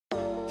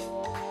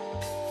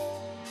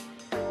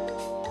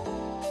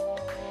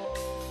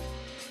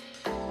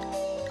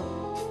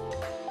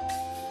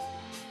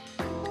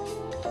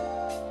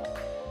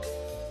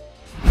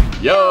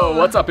Yo,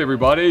 what's up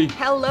everybody?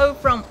 Hello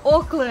from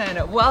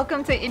Auckland.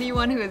 Welcome to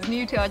anyone who is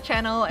new to our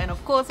channel, and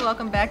of course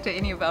welcome back to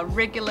any of our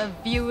regular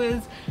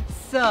viewers.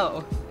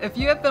 So, if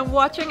you have been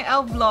watching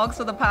our vlogs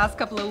for the past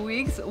couple of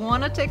weeks,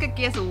 want to take a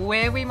guess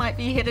where we might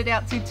be headed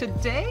out to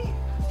today?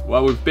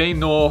 Well, we've been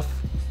north,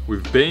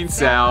 we've been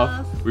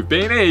south, we've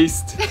been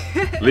east,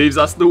 leaves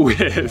us the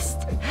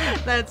west.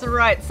 That's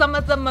right, some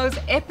of the most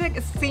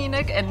epic,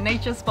 scenic and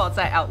nature spots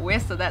are out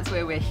west, so that's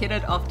where we're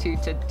headed off to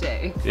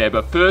today. Yeah,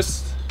 but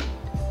first,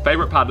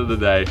 favorite part of the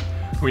day,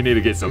 we need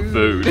to get some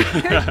food.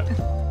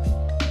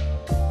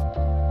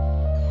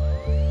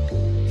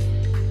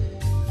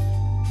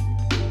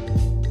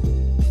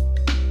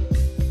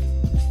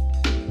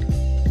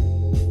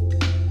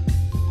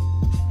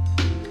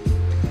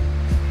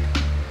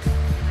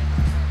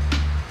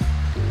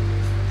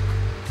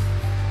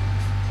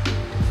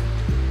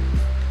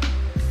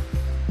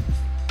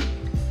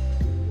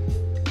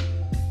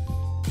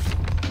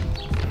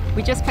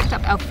 We just picked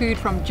up our food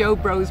from Joe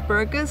Bro's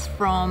Burgers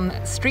from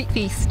Street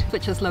Feast,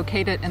 which is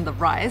located in the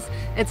Rise.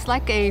 It's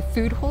like a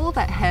food hall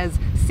that has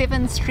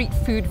 7 street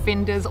food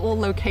vendors all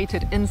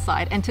located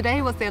inside, and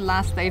today was their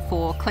last day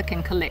for click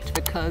and collect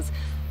because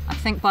I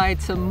think by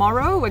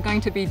tomorrow we're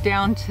going to be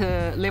down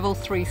to level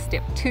 3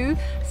 step 2,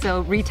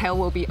 so retail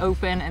will be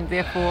open and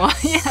therefore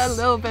yeah, a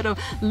little bit of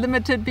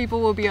limited people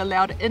will be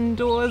allowed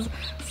indoors.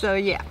 So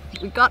yeah,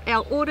 we got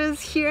our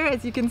orders here.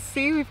 As you can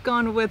see, we've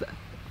gone with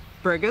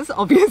burgers,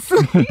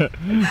 obviously.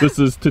 This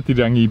is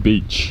Titirangi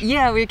Beach.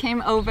 Yeah, we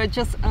came over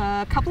just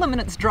a couple of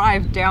minutes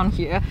drive down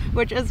here,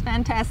 which is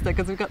fantastic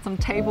because we've got some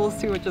tables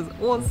too, which is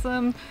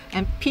awesome.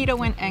 And Peter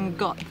went and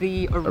got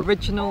the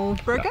original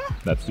burger. Yeah,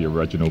 that's the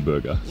original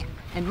burger. Yeah.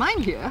 And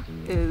mine here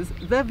is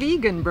the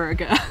vegan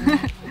burger.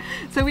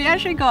 So we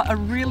actually got a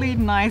really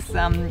nice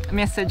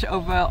message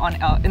over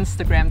on our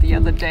Instagram the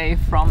other day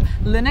from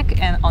Linnick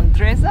and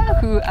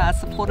Andreza, who are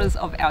supporters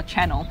of our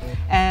channel.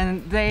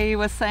 And they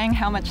were saying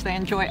how much they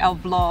enjoy our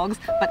vlogs,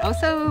 but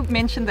also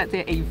mentioned that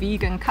they're a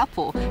vegan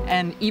couple.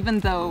 And even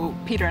though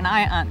Peter and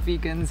I aren't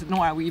vegans,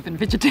 nor are we even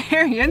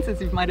vegetarians,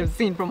 as you might have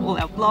seen from all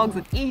our vlogs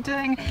and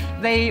eating,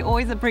 they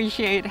always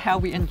appreciate how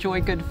we enjoy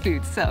good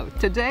food. So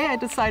today I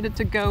decided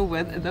to go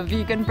with the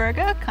vegan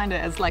burger, kind of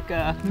as like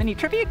a mini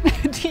tribute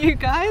to you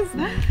guys.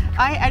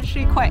 I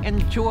actually quite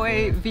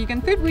enjoy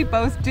vegan food. We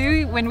both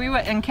do. When we were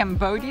in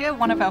Cambodia,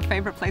 one of our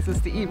favorite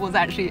places to eat was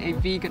actually a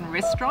vegan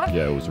restaurant.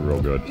 Yeah, it was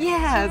real good.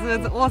 Yeah, so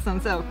it's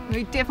awesome. So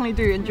we definitely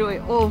do enjoy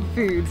all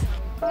foods.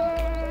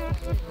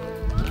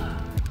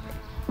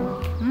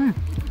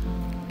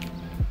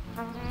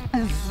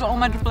 There's so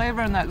much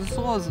flavor in that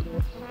sauce.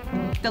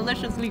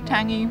 Deliciously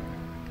tangy,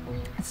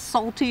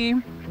 salty.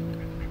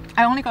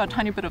 I only got a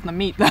tiny bit of the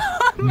meat though,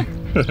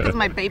 because of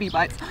my baby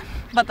bites.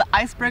 But the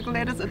iceberg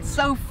lettuce, it's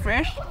so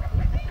fresh.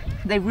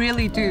 They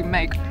really do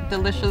make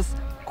delicious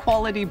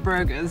quality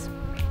burgers.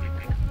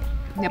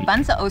 Their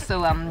buns are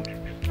also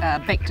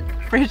baked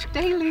fresh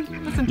daily.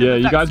 Yeah,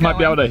 you guys might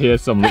be able to hear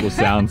some little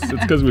sounds. It's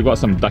because we've got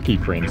some ducky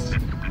friends.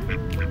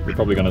 We're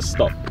probably going to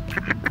stop.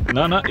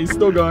 No, he's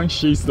still going,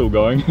 she's still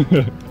going.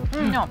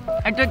 No,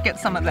 I did get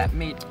some of that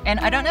meat.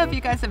 And I don't know if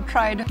you guys have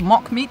tried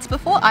mock meats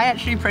before. I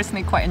actually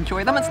personally quite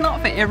enjoy them. It's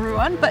not for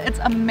everyone, but it's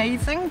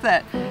amazing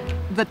that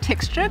the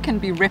texture can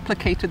be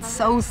replicated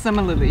so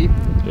similarly.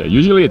 Yeah,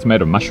 usually it's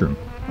made of mushroom.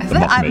 Is it?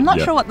 I'm not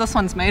sure what this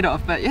one's made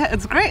of, but yeah,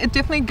 it's great. It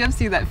definitely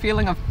gives you that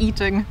feeling of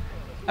eating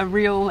a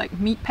real like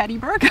meat patty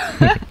burger.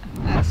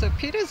 So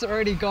Peter's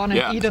already gone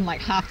and eaten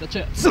like half the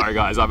chips. Sorry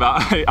guys, I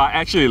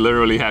actually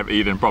literally have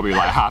eaten probably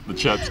like half the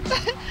chips.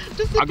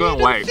 Just I couldn't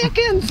wait.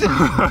 Seconds.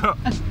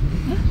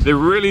 They're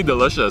really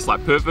delicious,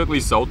 like perfectly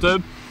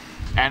salted.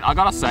 And I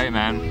gotta say,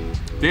 man,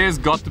 there's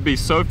got to be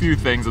so few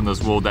things in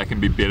this world that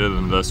can be better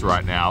than this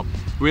right now.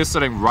 We're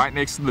sitting right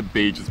next to the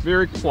beach. It's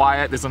very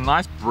quiet. There's a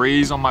nice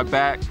breeze on my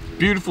back.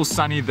 Beautiful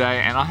sunny day,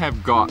 and I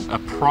have got a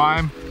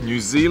prime New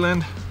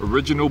Zealand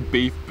original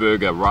beef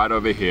burger right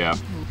over here.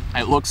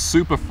 It looks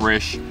super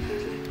fresh.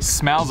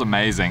 Smells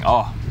amazing.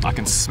 Oh, I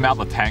can smell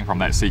the tang from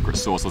that secret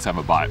sauce. Let's have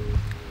a bite.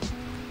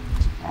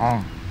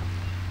 Oh.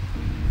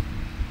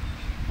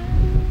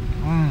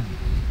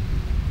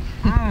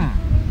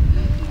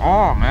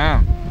 Oh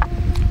man.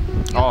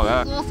 Oh,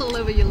 that sauce all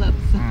over your lips.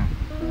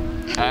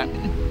 That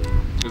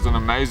is an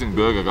amazing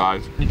burger,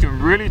 guys. You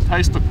can really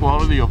taste the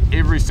quality of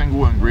every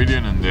single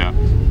ingredient in there.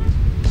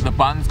 The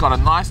bun's got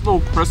a nice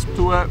little crisp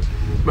to it,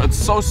 but it's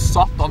so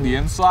soft on the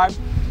inside.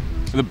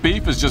 The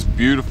beef is just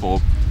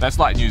beautiful. That's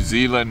like New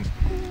Zealand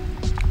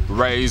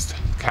raised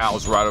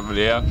cows right over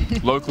there.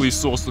 Locally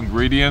sourced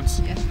ingredients.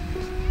 Yeah.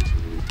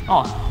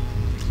 Oh,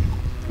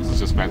 this is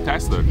just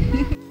fantastic.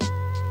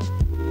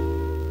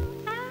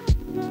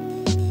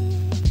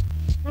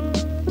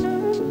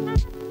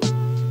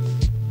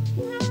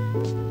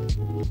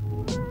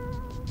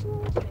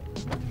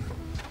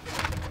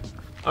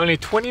 Only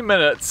 20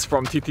 minutes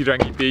from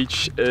Titirangi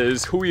Beach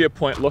is Huia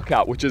Point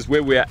Lookout, which is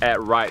where we're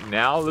at right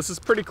now. This is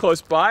pretty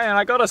close by, and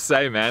I gotta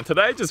say, man,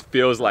 today just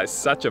feels like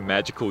such a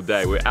magical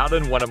day. We're out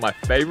in one of my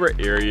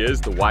favorite areas,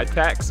 the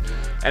Waitakere,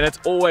 and it's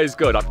always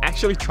good. I'm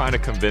actually trying to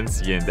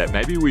convince Yen that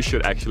maybe we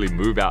should actually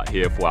move out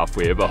here for our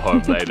forever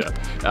home later.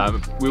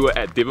 We were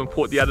at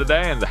Devonport the other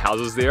day, and the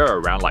houses there are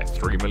around like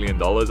 $3 million,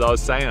 I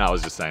was saying. I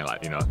was just saying,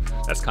 like, you know,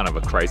 that's kind of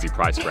a crazy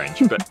price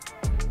range. But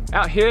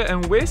out here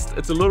in West,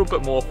 it's a little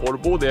bit more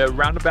affordable. They're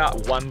around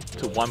about 1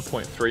 to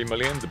 1.3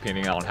 million,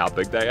 depending on how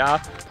big they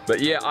are. But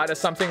yeah, either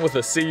something with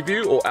a sea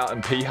view or out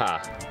in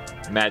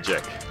Piha.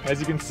 Magic. As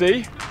you can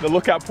see, the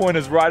lookout point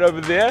is right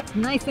over there.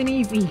 Nice and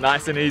easy.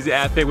 Nice and easy,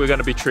 and I think we're going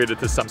to be treated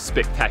to some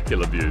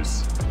spectacular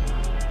views.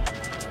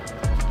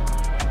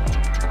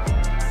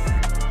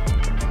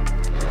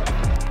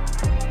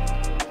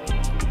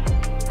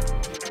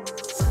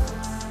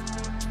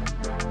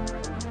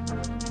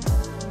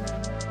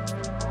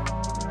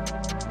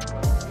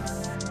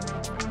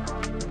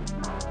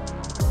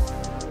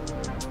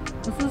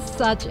 This is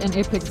such an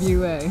epic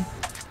view, eh?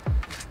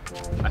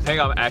 I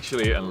think I'm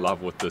actually in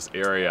love with this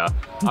area.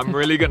 I'm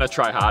really gonna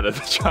try harder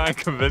to try and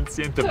convince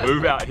him to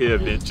move out here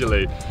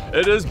eventually.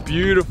 It is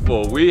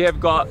beautiful. We have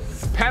got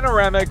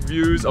panoramic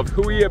views of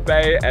Huia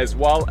Bay as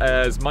well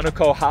as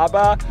Manukau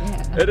Harbour.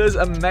 Yeah. It is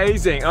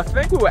amazing. I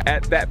think we were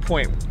at that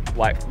point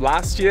like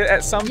last year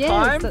at some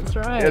time. Yes, that's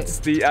right. It's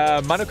the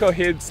Manukau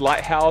Heads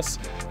Lighthouse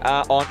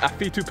on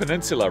Awhitu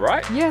Peninsula,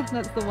 right? Yeah,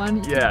 that's the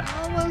one. Yeah.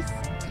 Almost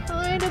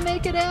trying to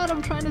make it out.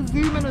 I'm trying to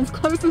zoom in as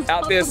close as possible.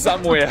 Out there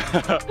somewhere.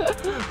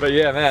 But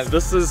yeah, man,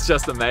 this is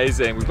just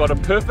amazing. We've got a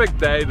perfect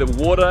day. The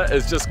water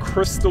is just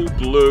crystal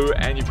blue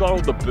and you've got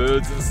all the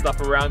birds and stuff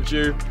around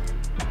you.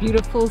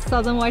 Beautiful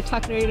southern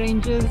Waitakere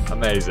Ranges.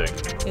 Amazing.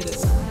 It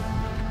is.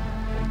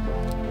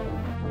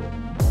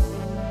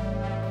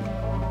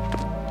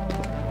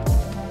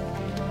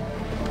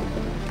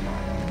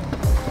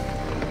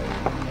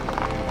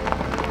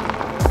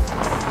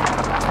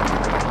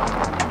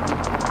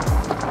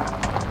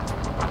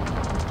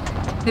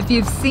 If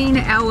you've seen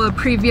our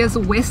previous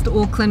West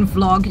Auckland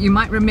vlog, you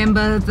might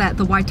remember that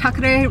the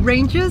Waitakere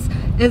Ranges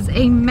is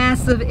a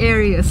massive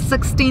area,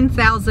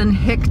 16,000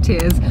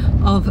 hectares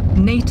of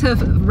native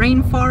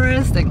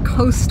rainforest and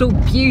coastal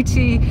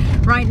beauty.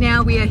 Right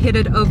now we are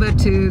headed over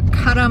to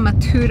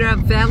Karamatura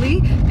Valley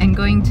and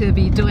going to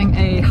be doing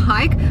a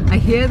hike. I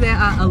hear there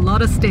are a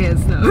lot of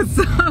stairs though,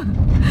 so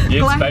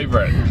Yen's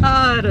favorite.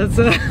 Oh, it is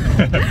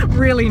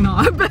really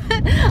not, but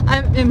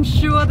I'm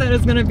sure that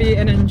it's going to be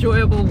an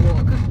enjoyable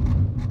walk.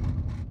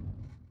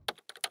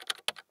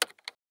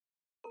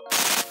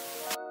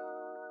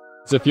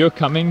 So if you're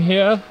coming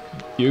here,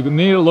 you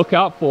need to look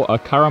out for a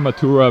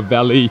Karamatura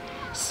Valley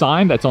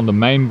sign that's on the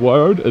main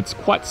road. It's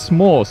quite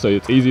small, so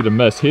it's easy to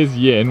miss. Here's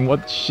Yen.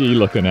 What's she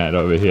looking at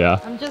over here?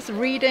 I'm just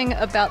reading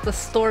about the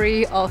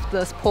story of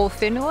this Paul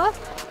Whenua,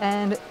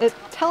 and it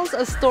tells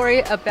a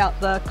story about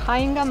the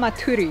Kainga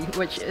Maturi,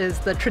 which is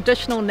the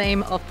traditional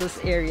name of this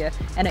area,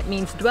 and it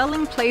means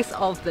dwelling place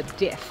of the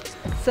deaf.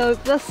 So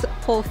this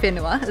Paul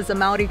Whenua is a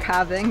Maori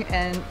carving,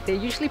 and they're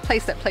usually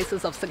placed at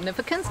places of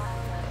significance.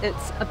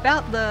 It's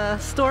about the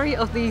story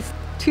of these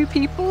two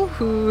people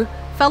who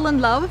fell in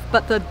love,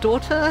 but the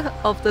daughter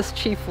of this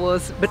chief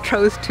was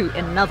betrothed to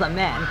another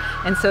man.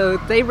 And so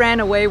they ran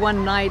away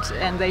one night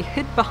and they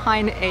hid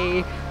behind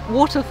a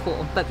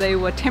waterfall, but they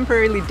were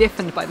temporarily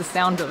deafened by the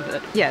sound of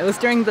it. Yeah, it was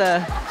during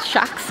the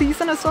shark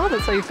season as well.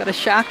 That's why you've got a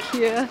shark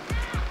here.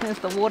 There's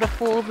the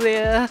waterfall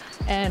there,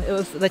 and it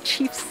was the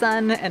chief's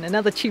son and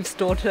another chief's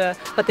daughter,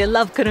 but their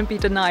love couldn't be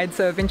denied,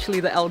 so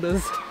eventually the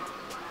elders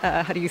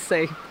how do you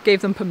say,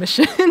 gave them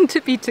permission to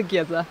be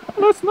together.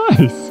 Oh, that's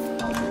nice.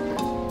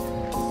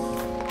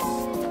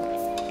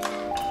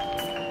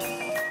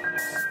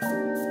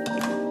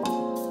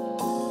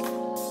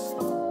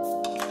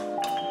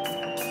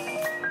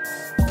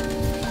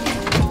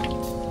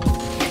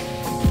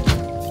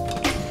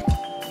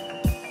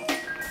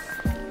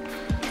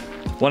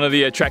 One of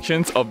the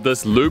attractions of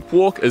this loop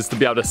walk is to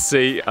be able to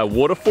see a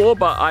waterfall,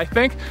 but I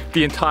think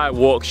the entire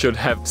walk should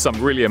have some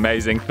really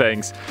amazing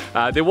things.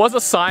 There was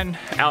a sign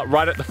out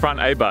right at the front,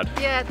 eh bud?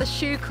 Yeah, at the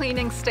shoe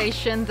cleaning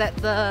station, that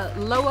the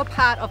lower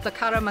part of the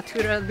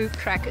Karamatura Loop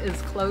track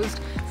is closed,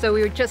 so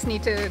we would just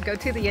need to go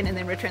to the inn and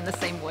then return the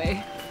same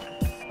way.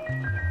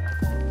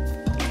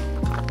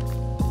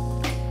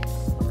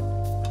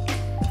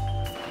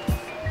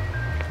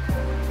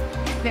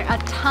 There are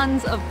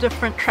tons of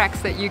different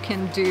tracks that you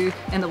can do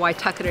in the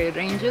Waitakere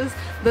Ranges.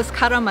 This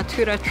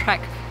Karamatura track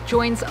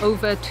joins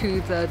over to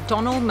the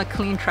Donald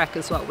Mclean track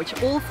as well,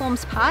 which all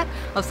forms part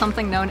of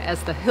something known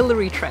as the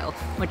Hillary Trail,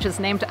 which is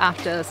named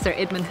after Sir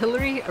Edmund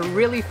Hillary, a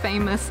really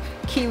famous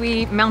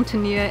Kiwi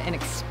mountaineer and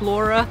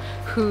explorer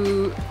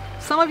who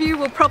some of you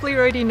will probably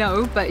already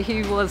know, but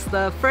he was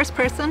the first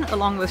person,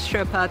 along with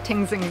Sherpa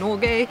Tenzing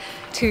Norgay,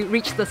 to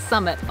reach the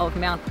summit of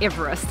Mount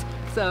Everest.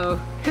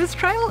 So his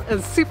trail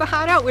is super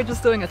hard out, we're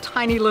just doing a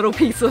tiny little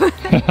piece of it.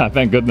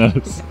 Thank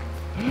goodness.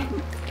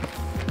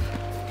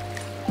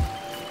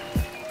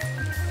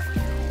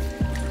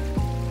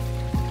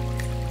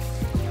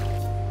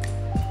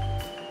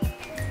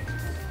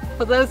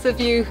 For those of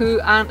you who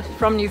aren't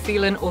from New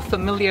Zealand or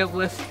familiar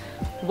with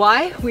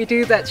why we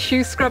do that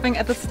shoe scrubbing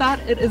at the start,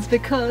 it is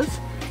because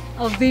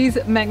of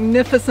these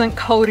magnificent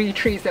kauri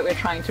trees that we're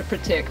trying to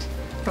protect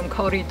from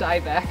kauri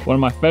dieback. One of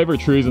my favorite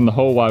trees in the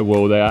whole wide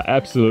world. They are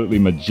absolutely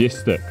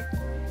majestic.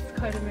 It's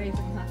quite amazing,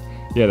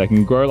 huh? Yeah, they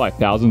can grow like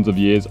thousands of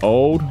years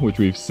old, which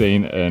we've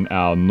seen in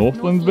our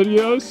Northland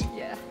videos.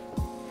 Yeah.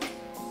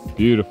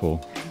 Beautiful.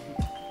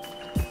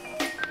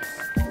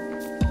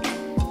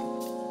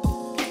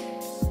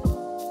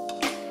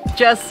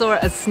 Just saw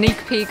a sneak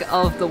peek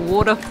of the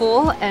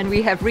waterfall, and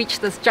we have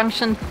reached this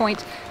junction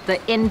point, the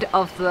end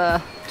of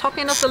the top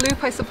end of the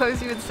loop, I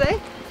suppose you would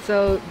say.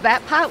 So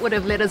that part would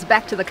have led us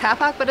back to the car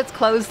park, but it's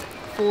closed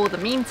for the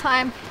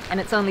meantime, and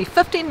it's only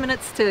 15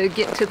 minutes to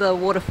get to the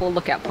waterfall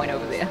lookout point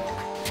over there.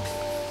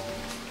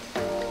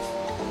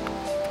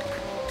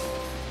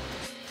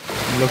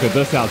 Look at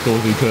this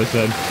outdoorsy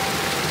person.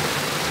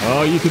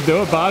 Oh, you can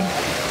do it, bud.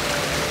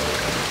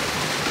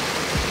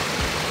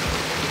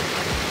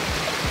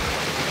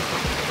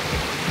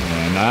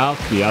 And out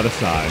the other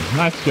side.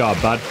 Nice job,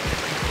 bud.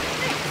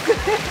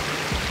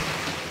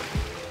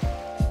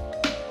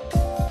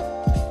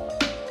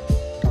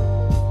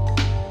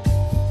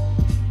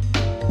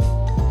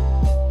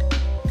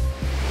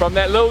 From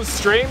that little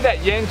stream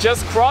that Yen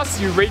just crossed,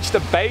 you reach the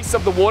base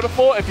of the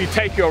waterfall. If you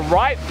take your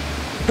right,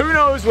 who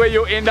knows where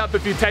you'll end up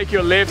if you take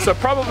your left, so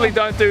probably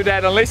don't do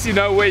that unless you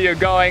know where you're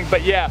going.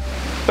 But yeah,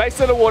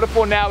 base of the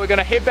waterfall now. We're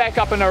gonna head back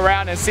up and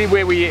around and see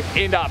where we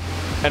end up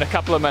in a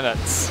couple of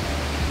minutes.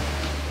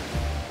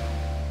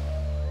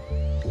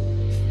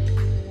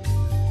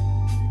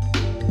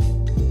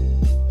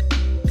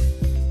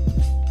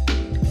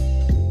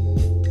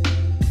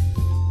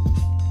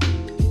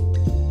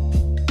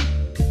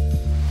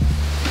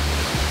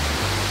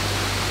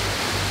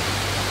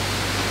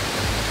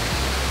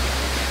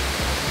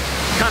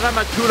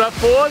 Karamatura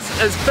Falls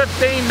is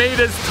 15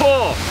 meters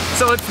tall,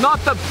 so it's not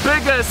the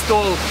biggest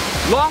or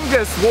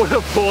longest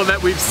waterfall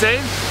that we've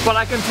seen, but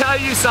I can tell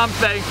you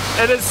something,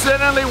 it is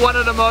certainly one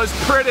of the most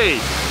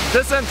pretty.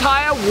 This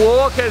entire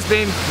walk has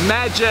been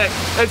magic.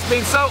 It's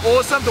been so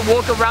awesome to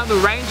walk around the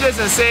ranges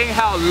and seeing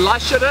how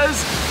lush it is,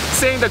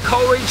 seeing the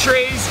kauri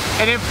trees,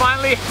 and then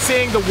finally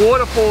seeing the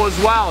waterfall as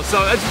well.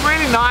 So it's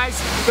really nice.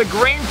 The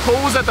green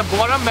pools at the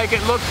bottom make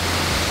it look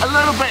a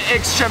little bit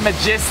extra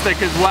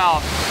majestic as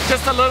well.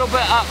 Just a little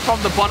bit up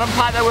from the bottom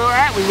part that we were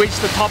at, we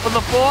reached the top of the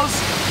falls,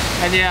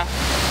 and yeah,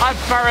 I've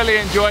thoroughly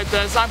enjoyed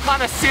this. I'm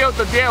kind of sealed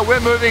the deal, we're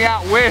moving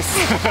out west.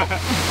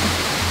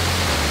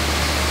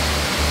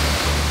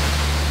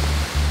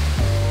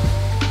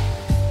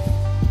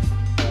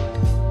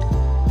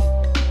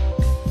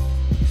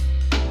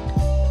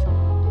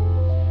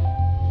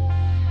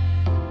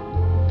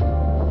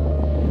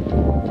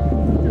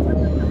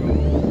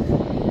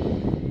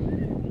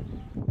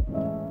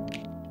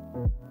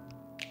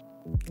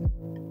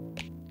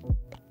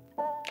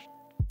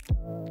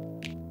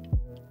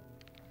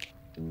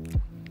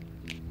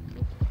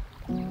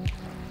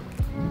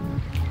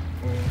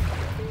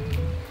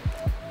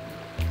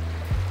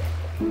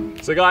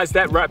 So guys,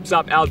 that wraps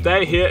up our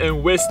day here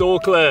in West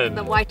Auckland.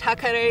 The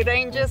Waitakere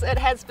Ranges. It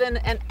has been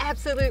an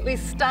absolutely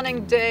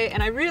stunning day,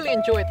 and I really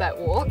enjoyed that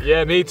walk.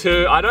 Yeah, me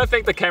too. I don't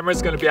think the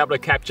camera's going to be able to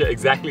capture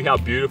exactly how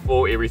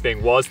beautiful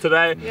everything was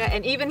today. Yeah,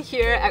 and even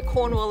here at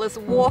Cornwallis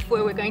Wharf,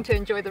 where we're going to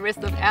enjoy the rest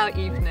of our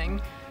evening.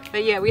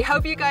 But yeah, we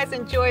hope you guys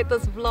enjoyed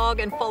this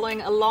vlog and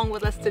following along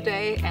with us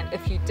today. And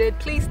if you did,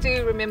 please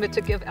do remember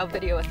to give our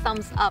video a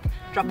thumbs up,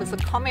 drop us a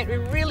comment. We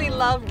really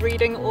love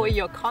reading all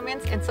your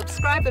comments, and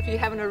subscribe if you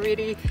haven't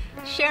already.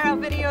 Share our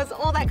videos,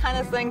 all that kind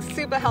of thing.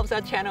 Super helps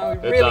our channel.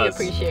 We really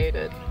appreciate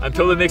it.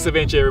 Until the next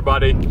adventure,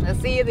 everybody. I'll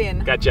see you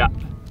then. Catch ya.